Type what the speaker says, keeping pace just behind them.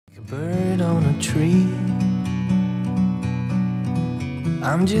bird on a tree.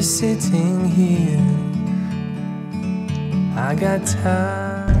 I'm just sitting here. I got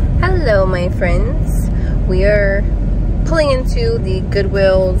time. Hello, my friends. We are pulling into the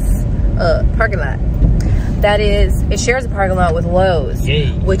Goodwill's parking lot. That is, it shares a parking lot with Lowe's,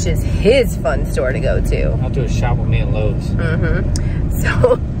 Yay. Which is his fun store to go to. I'll do a shop with me at Lowe's.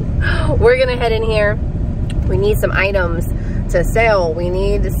 So we're gonna head in here. We need some items to sell. We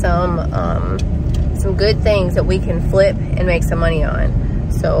need some good things that we can flip and make some money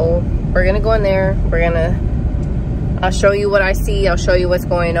on. So we're gonna go in there. I'll show you what I see. I'll show you what's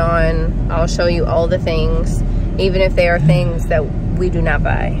going on. I'll show you all the things, even if they are things that we do not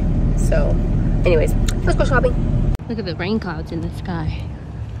buy. So anyways, let's go shopping. Look at the rain clouds in the sky.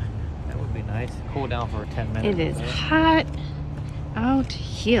 That would be nice. Cool down for 10 minutes. It is hot out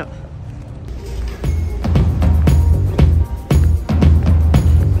here.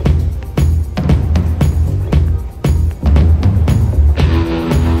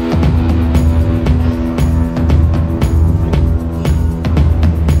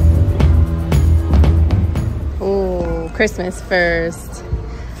 Oh, Christmas first.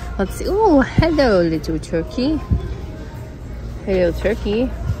 Let's see. Oh, hello, little turkey. Hello, turkey.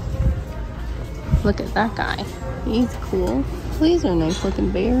 Look at that guy. He's cool. These are nice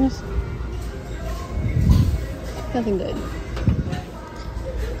looking bears. Nothing good.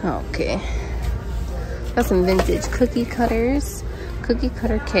 Okay. Got some vintage cookie cutters. Cookie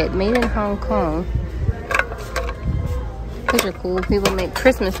cutter kit made in Hong Kong. Those are cool. People make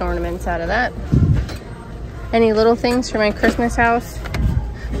Christmas ornaments out of that. Any little things for my Christmas house?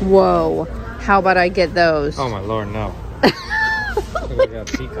 Whoa. How about I get those? Oh my lord, no. Look like a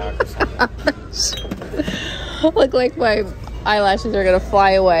peacock or something. Look like my eyelashes are gonna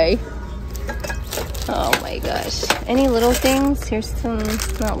fly away. Oh my gosh. Any little things? Here's some,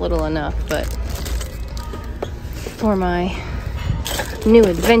 not little enough, but for my new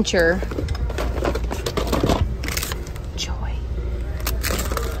adventure. Joy.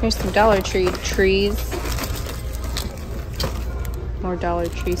 Here's some Dollar Tree trees. More Dollar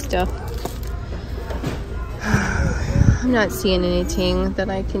Tree stuff. I'm not seeing anything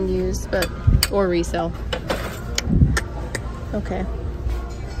that I can use, or resell. Okay.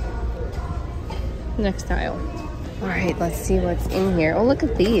 Next aisle. All right, let's see what's in here. Oh, look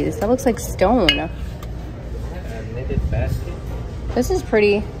at these. That looks like stone. Knitted basket. This is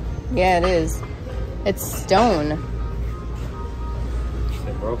pretty. Yeah, it is. It's stone. Is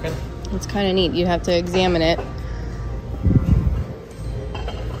it broken? It's kind of neat. You have to examine it.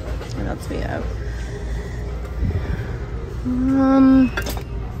 What else we have?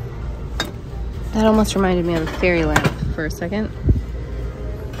 That almost reminded me of a fairy lamp for a second.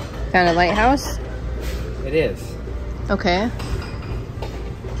 Found a lighthouse? It is. Okay.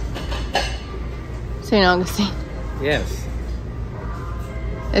 St. Augustine. Yes.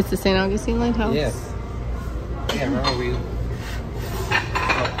 It's the St. Augustine lighthouse? Yes. Yeah, remember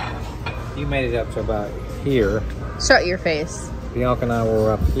you made it up to about here. Shut your face. Bianca and I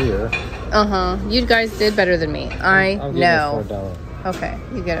were up here. Uh-huh. You guys did better than me. I I'll know. give it for $1. Okay,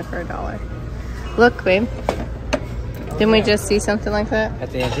 you get it for $1. Look, babe. Didn't we just see something like that?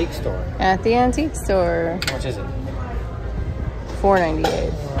 At the antique store. At the antique store. How much is it? $4.98.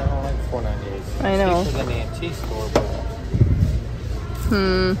 I don't like $4.98. I know. It's cheaper than the antique store, but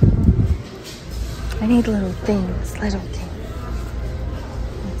I need little things. Little things.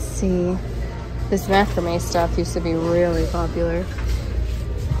 Let's see. This macrame stuff used to be really popular.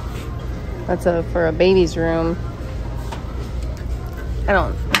 That's for a baby's room.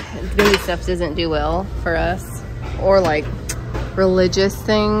 Baby stuff doesn't do well for us. Or like religious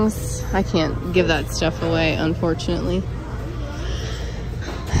things. I can't give that stuff away, unfortunately.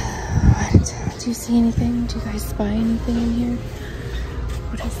 What? Do you see anything? Do you guys spy anything in here?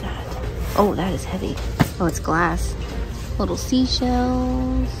 What is that? Oh, that is heavy. Oh, it's glass. Little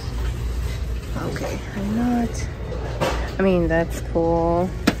seashells. Okay, I mean, that's cool.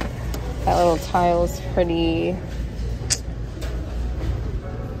 That little tile's pretty.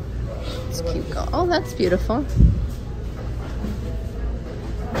 It's cute. Oh, that's beautiful.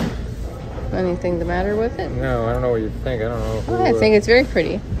 Anything the matter with it? no, I don't know what you think. I don't know. Oh, I think it's very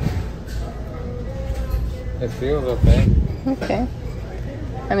pretty. It feels okay. Okay.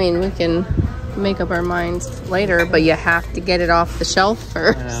 I mean, we can make up our minds later, but you have to get it off the shelf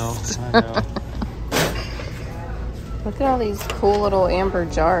first. I know. Look at all these cool little amber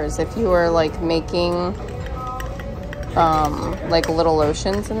jars. If you were like making like little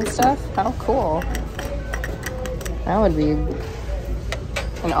lotions and stuff, how cool. That would be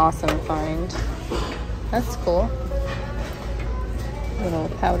an awesome find. That's cool. Little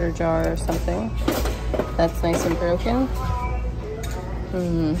powder jar or something. That's nice and broken.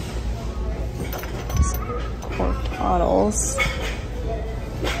 Quart bottles.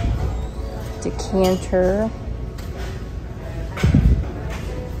 Decanter.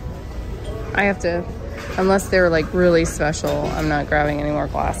 I have to, unless they're like really special, I'm not grabbing any more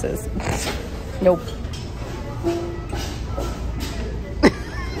glasses. Nope.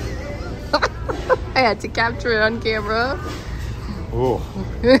 I had to capture it on camera. Ooh.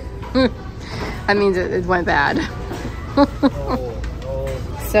 That means it went bad.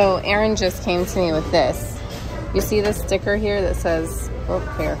 So Aaron just came to me with this. You see this sticker here that says, oh,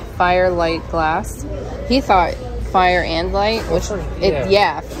 here, fire, light, glass. He thought fire and light, which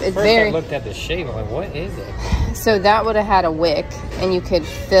it's very. I looked at the shape. I'm like, what is it? So that would have had a wick, and you could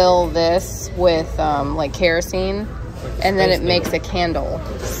fill this with like kerosene, and then it makes a candle.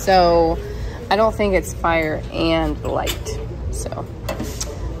 So I don't think it's fire and light. So,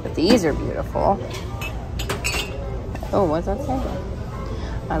 but these are beautiful. Oh, what's that say?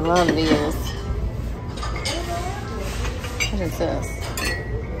 I love these. What is this?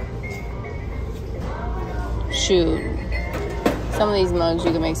 Shoot. Some of these mugs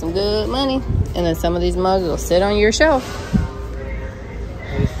you can make some good money, and then some of these mugs will sit on your shelf.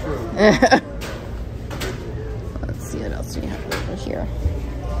 That is true. Let's see what else we have over here.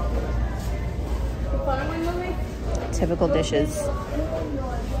 Typical dishes.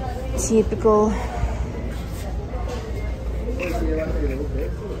 Typical.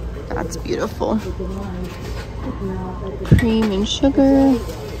 That's beautiful. Cream and sugar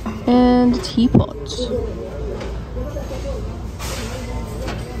and teapot.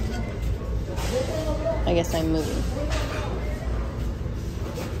 I guess I'm moving.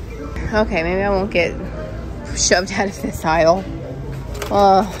 Okay, maybe I won't get shoved out of this aisle.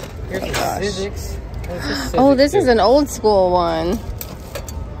 Oh my gosh. Oh, this is an old school one.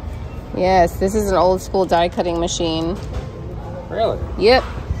 Yes, this is an old school die cutting machine. Really? Yep.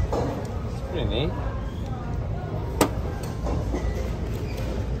 It's pretty neat.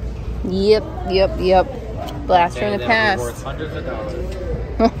 Yep. Blast from the past. Worth hundreds of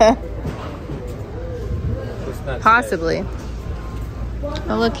dollars. Possibly.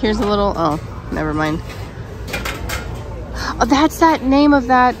 Oh, look, here's a little, oh, never mind. Oh, that's that name of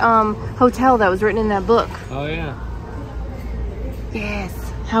that hotel that was written in that book. Oh, yeah. Yes.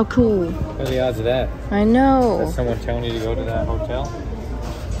 How cool. What are the odds of that? I know. Is someone telling you to go to that hotel?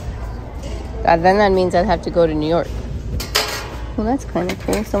 Then that means I'd have to go to New York. Well, that's kind of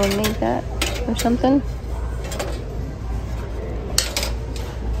cool. Someone made that or something.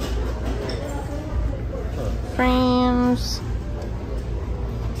 Frames.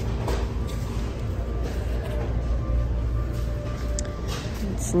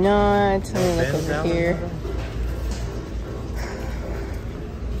 It's not. Let me look over here.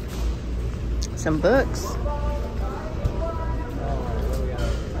 Some books.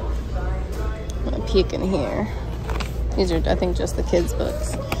 I'm gonna peek in here. These are, I think, just the kids'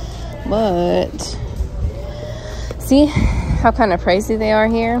 books. But see how kind of pricey they are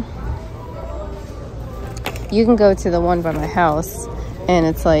here? You can go to the one by my house, and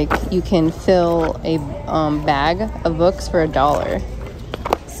it's like you can fill a bag of books for $1.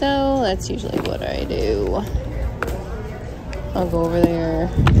 So that's usually what I do. I'll go over there.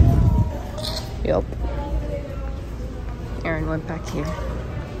 Yep. Aaron went back here.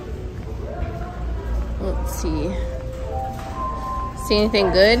 Let's see. See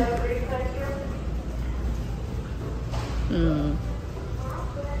anything good?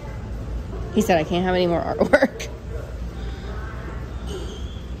 He said I can't have any more artwork.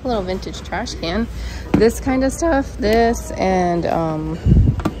 A little vintage trash can. This kind of stuff. This and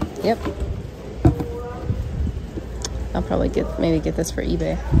yep. I'll probably maybe get this for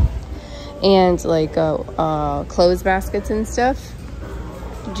eBay. And like clothes baskets and stuff.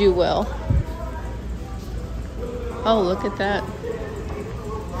 GOODWILL. Oh, look at that.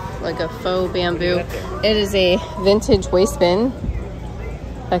 Like a faux bamboo. It is a vintage waste bin.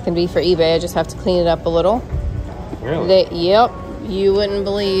 That can be for eBay. I just have to clean it up a little. Really? Yep. You wouldn't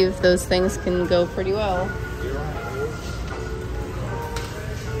believe those things can go pretty well.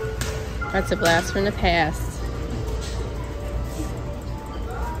 That's a blast from the past.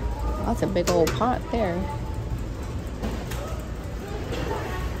 That's a big old pot there.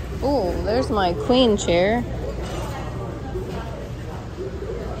 Oh, there's my queen chair.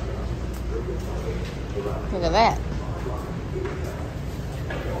 Look at that.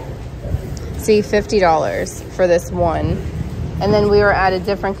 See, $50 for this one. And then we were at a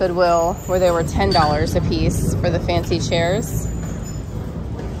different Goodwill where they were $10 a piece for the fancy chairs.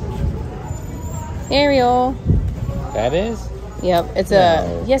 Ariel. That is? Yep, it's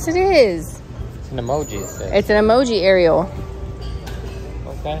No. yes it is. It's an emoji, it says. It's an emoji Ariel.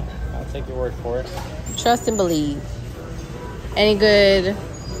 Okay, I'll take your word for it. Trust and believe. Any good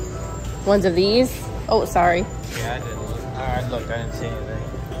ones of these? Oh, sorry. Yeah, I did look. Alright, look, I didn't see anything.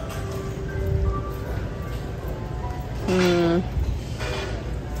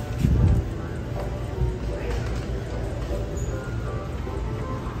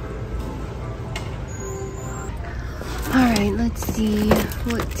 Alright, let's see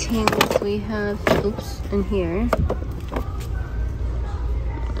what tangles we have. Oops, in here.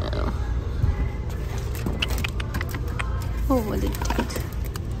 Oh, what is that?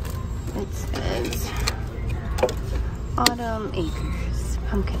 It says Autumn Acres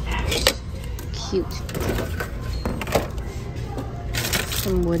Pumpkin Patch. Cute.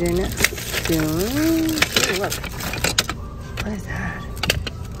 Some wooden spoons. Oh, look. What is that?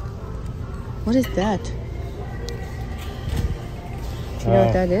 What is that? Do you know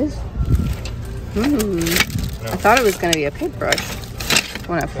what that is? No. I thought it was going to be a paintbrush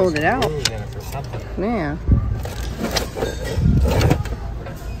when I pulled it out. Yeah.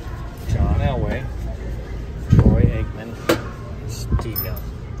 John Elway, Troy Aikman, Steve Young.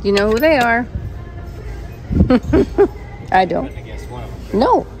 You know who they are. I don't. Against one of them.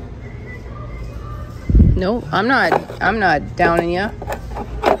 No. No, I'm not downing you.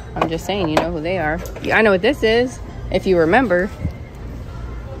 I'm just saying, you know who they are. I know what this is, if you remember.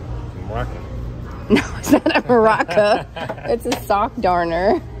 Morocco. No, it's not a maraca. It's a sock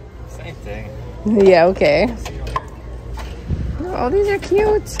darner. Same thing. Yeah, okay. Oh, these are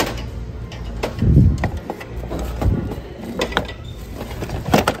cute.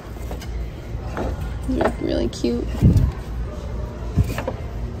 These are really cute.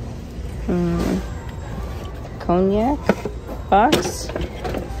 Cognac box.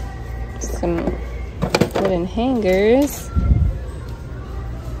 Some wooden hangers.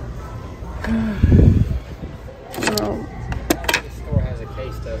 Oh. This store has a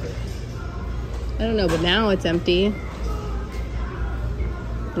case of it. I don't know, but now it's empty.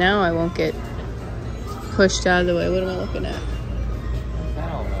 Now I won't get pushed out of the way. What am I looking at? I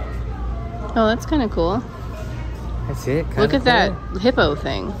don't know. Oh, that's kind of cool. That's it? Look at that hippo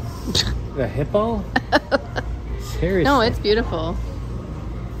thing. The hippo? Seriously? No, it's beautiful.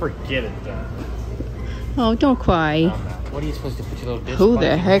 Forget it, then. Oh, don't cry. What are you supposed to put your little dish Who button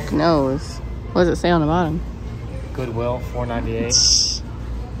the in? heck knows? What does it say on the bottom? Goodwill, $4.98.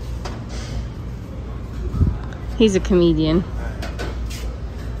 He's a comedian.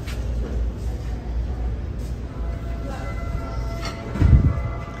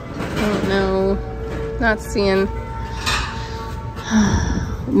 Oh no, not seeing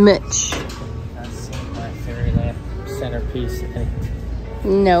Mitch. Not seeing my fairy lamp centerpiece.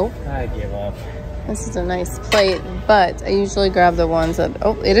 Nope. I give up. This is a nice plate, but I usually grab the ones that,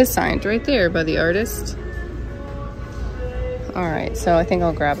 oh, it is signed right there by the artist. All right, so I think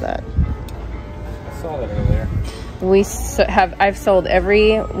I'll grab that. I saw that earlier. I've sold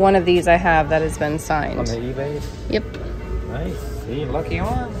every one of these I have that has been signed. On the eBay? Yep. Nice. See, lucky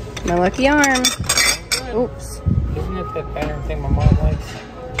arm. My lucky arm. Good. Oops. Isn't it that pattern thing my mom likes?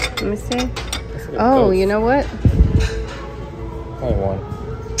 Let me see. Let's look at Oh, both. you know what? Only one.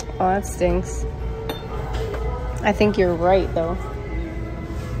 Oh, that stinks. I think you're right, though.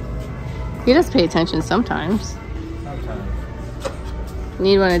 You just pay attention sometimes. Sometimes.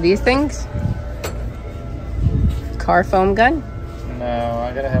 Need one of these things? Car foam gun? No,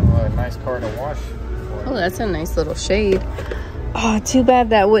 I gotta have a nice car to wash. Oh, that's a nice little shade. Oh, too bad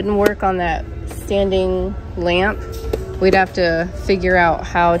that wouldn't work on that standing lamp. We'd have to figure out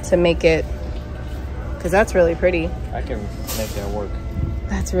how to make it, because that's really pretty. I can make that work.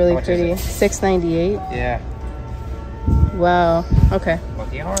 That's really How much pretty. is $6.98. Yeah. Wow. Okay.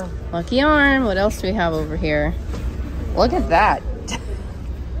 Lucky arm. Lucky arm. What else do we have over here? Look at that.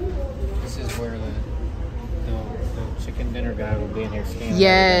 This is where the chicken dinner guy will be in here scanning.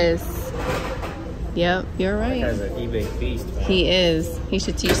 Yes. Yep, you're That right. guy's an eBay beast, man. He is. He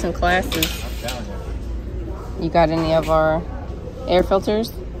should teach some classes. I'm telling you. You got any of our air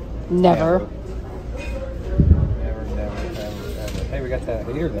filters? Never. Never. Hey, we got that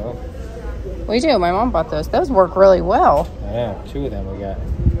here though. We do. My mom bought those. Those work really well. Yeah, 2 of them we got.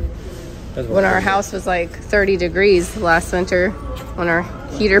 Those When work our really house was like 30 degrees last winter, when our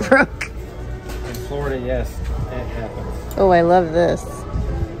heater broke. good. In Florida, yes, it happens. Oh, I love this.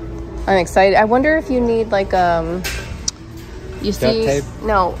 I'm excited. I wonder if you need like you see tape?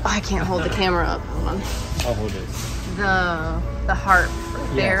 No, I can't hold the camera up. Hold on. I'll hold it. The harp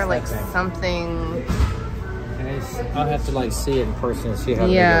right there, Yes, like that thing. something. And I'll have to like see it in person and see how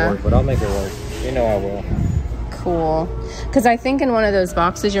to Yeah. make it work, but I'll make it work. You know I will. cool. Because I think in one of those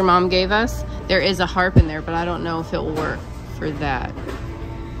boxes your mom gave us, there is a harp in there, but I don't know if it will work for that.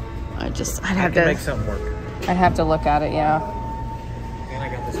 I'd have to make something work. I'd have to look at it, yeah. And I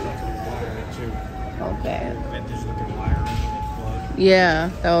got this bunch of wire in it too. Okay. Vintage looking wire and plug. Yeah,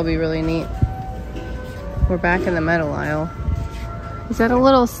 that would be really neat. We're back in the metal aisle. Is that a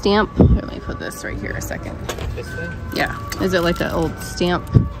little stamp? Here, let me put this right here a second. This thing? Yeah. Is it like an old stamp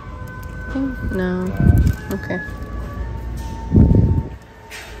thing? No. Okay.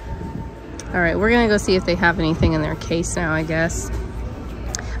 All right, we're gonna go see if they have anything in their case now, I guess.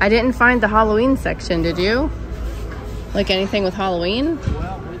 I didn't find the Halloween section, did you? Like anything with Halloween?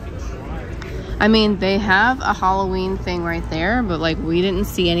 Well, we can try. I mean, they have a Halloween thing right there, but like we didn't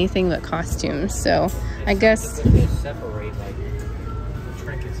see anything but costumes, so I guess... They separate like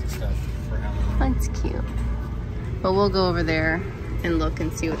trinkets and stuff for Halloween. That's cute. But we'll go over there and look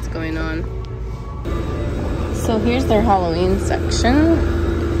and see what's going on. So here's their Halloween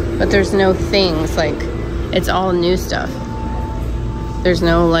section, but there's no things, like it's all new stuff. There's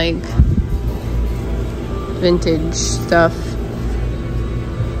no like vintage stuff.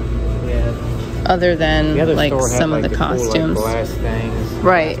 Yeah. Other than like some of the cool, costumes. like, glass things,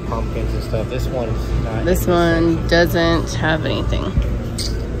 right. Pumpkins and stuff. This one's not. This one doesn't have anything.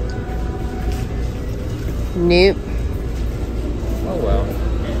 Nope. Oh well.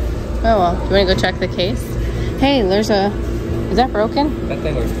 Oh well. Do you want to go check the case? Hey, there's a... Is that broken? That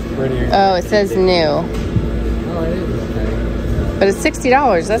thing looks prettier. Oh, it says new. Oh, it is. Okay. But it's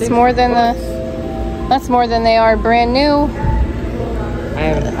 $60. That's more than the... That's more than they are brand new.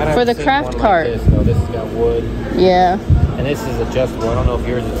 For the craft cart. Like this, though. This has got wood. Yeah. And this is adjustable. I don't know if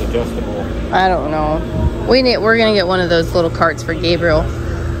yours is adjustable. I don't know. We're gonna get one of those little carts for Gabriel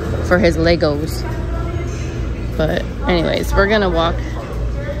for his Legos. But anyways, we're gonna walk.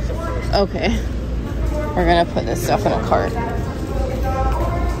 Okay. We're gonna put this stuff in a cart.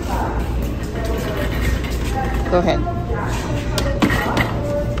 Go ahead.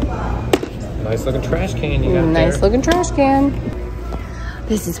 Nice looking trash can you got Nice there. looking trash can.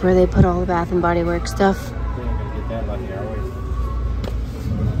 This is where they put all the Bath and Body Works stuff. We ain't gonna get that lucky, are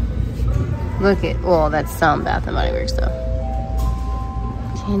we? Look at, well, that's some Bath and Body Works stuff.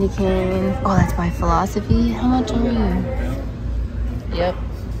 Candy cane. Oh, that's by Philosophy. How much are you? Yep.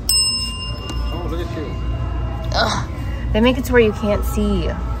 Oh, look at you. Ugh. They make it to where you can't see.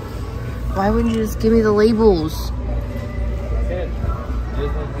 Why wouldn't you just give me the labels? Good.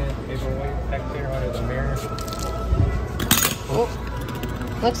 Disneyland paperweight back there under the mirror. Oh,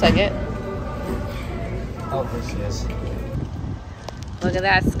 looks like it. Oh, there she is. Look at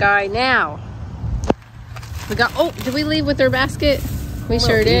that sky now. We got, oh, did we leave with their basket? We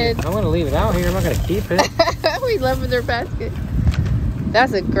sure did. I'm gonna leave it out here. I'm not gonna keep it. We left with their basket.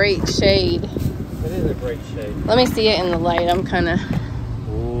 That's a great shade. It is a great shade. Let me see it in the light. I'm kind of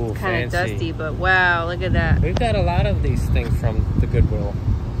Fancy. dusty, but wow, look at that. We've got a lot of these things from the Goodwill.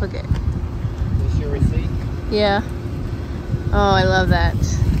 Look at. Is this your receipt? Yeah. Oh, I love that.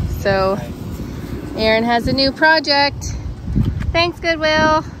 So, Aaron has a new project. Thanks, Goodwill.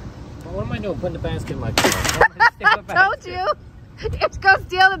 Well, what am I doing? Putting the basket in my car. I told you. Let's go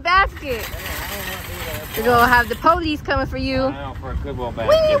steal the basket. We're gonna have the police coming for you. I know, for a Goodwill basket.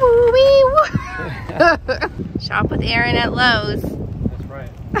 Wee woo, wee woo. Shop with Aaron at Lowe's. That's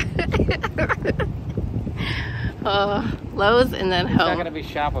right. Lowe's and then It's not home. gonna be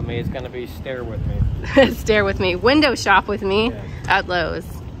shop with me. It's gonna be stare with me. Stare with me. Window shop with me Yeah. at Lowe's.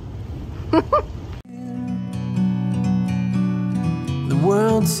 The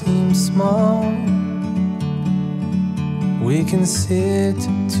world seems small. We can sit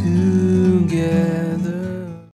together